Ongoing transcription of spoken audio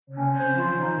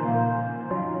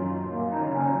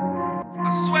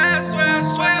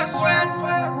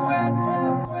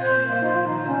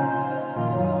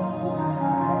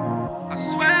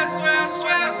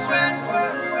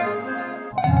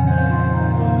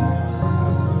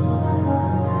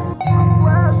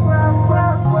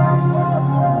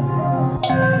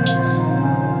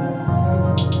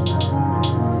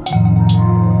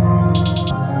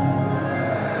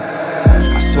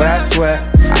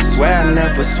swear I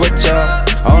never switch up.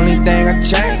 Only thing I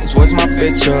changed was my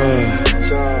picture.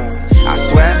 I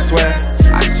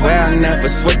swear I never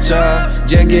switch up.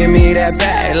 Just give me that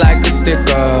bag like a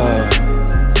sticker.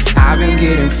 I've been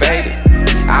getting faded,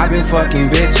 I've been fucking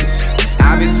bitches,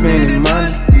 I've been spending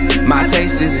money, my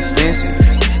taste is expensive.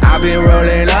 I've been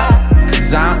rolling up,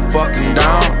 cause I'm fucking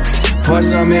down. Put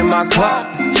some in my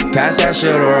cup, pass that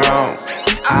shit around.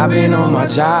 I've been on my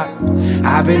job,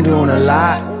 I've been doing a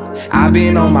lot. I've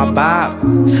been on my bob,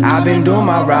 I've been doing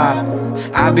my rob.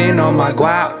 I've been on my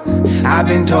guap, I've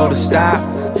been told to stop.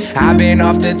 I've been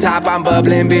off the top, I'm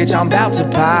bubbling, bitch, I'm about to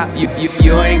pop.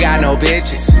 You ain't got no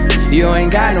bitches, you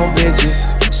ain't got no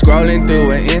bitches. Scrolling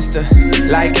through an Insta,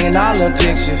 liking all the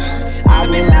pictures. I've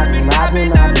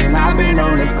been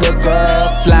on the cook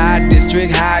up. Fly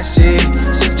district high shit,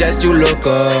 suggest you look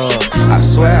up. I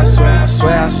swear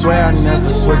I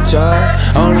never switch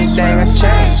up. Only thing I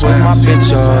changed was my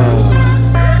picture.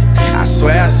 I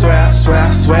swear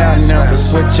I never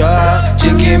switch up.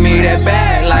 Just give me that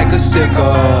bag like a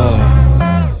sticker.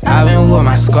 I've been with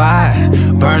my squad,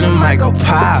 burning might go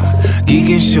pop.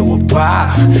 Geeking shit with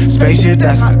Bob, spaceship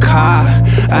that's my car.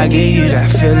 I give you that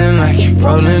feeling like you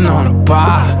rolling on a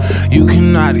bar. You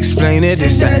cannot explain it,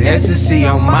 it's that ecstasy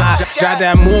on my. Drop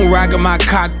that moon rock in my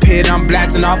cockpit, I'm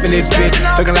blasting off in this bitch.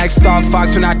 Looking like Star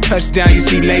Fox when I touch down, you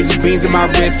see laser beams in my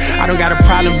wrist. I don't got a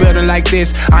problem building like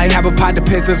this, I ain't have a pot of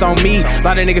pistols on me.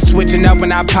 Lot of niggas switching up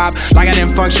when I pop, like I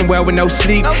didn't function well with no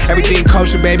sleep. Everything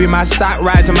kosher, baby, my stock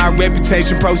rising, my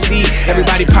reputation proceed.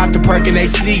 Everybody pop the perk and they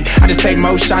sleep. I just take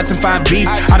more shots and find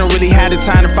beats. I don't really have the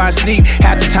time to find sleep.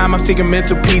 Half the time I'm seeking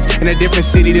mental peace. In a different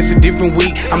city, this a different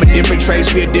week. I'm a different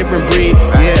Trayce, we a different breed.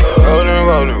 Yeah.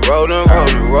 Rolling,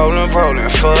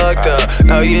 fucked up.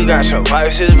 Know you got your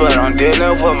vices, but I'm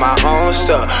dealing with my own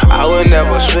stuff. I would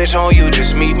never switch on you,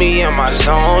 just meet me in my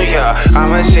zone, yeah.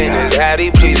 I'ma send this addy,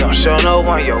 please don't show no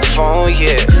one your phone,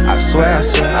 yeah. I swear I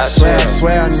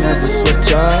never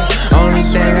switch up. Only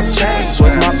thing I changed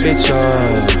was my picture.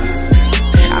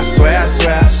 I swear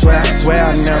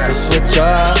I never switch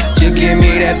up. Just give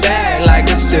me that bag like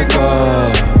a sticker.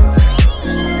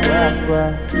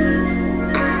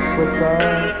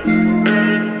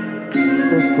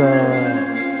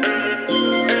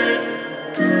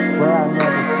 Swear I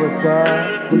never switch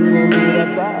up. Just give me that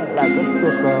bag like a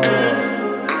sticker.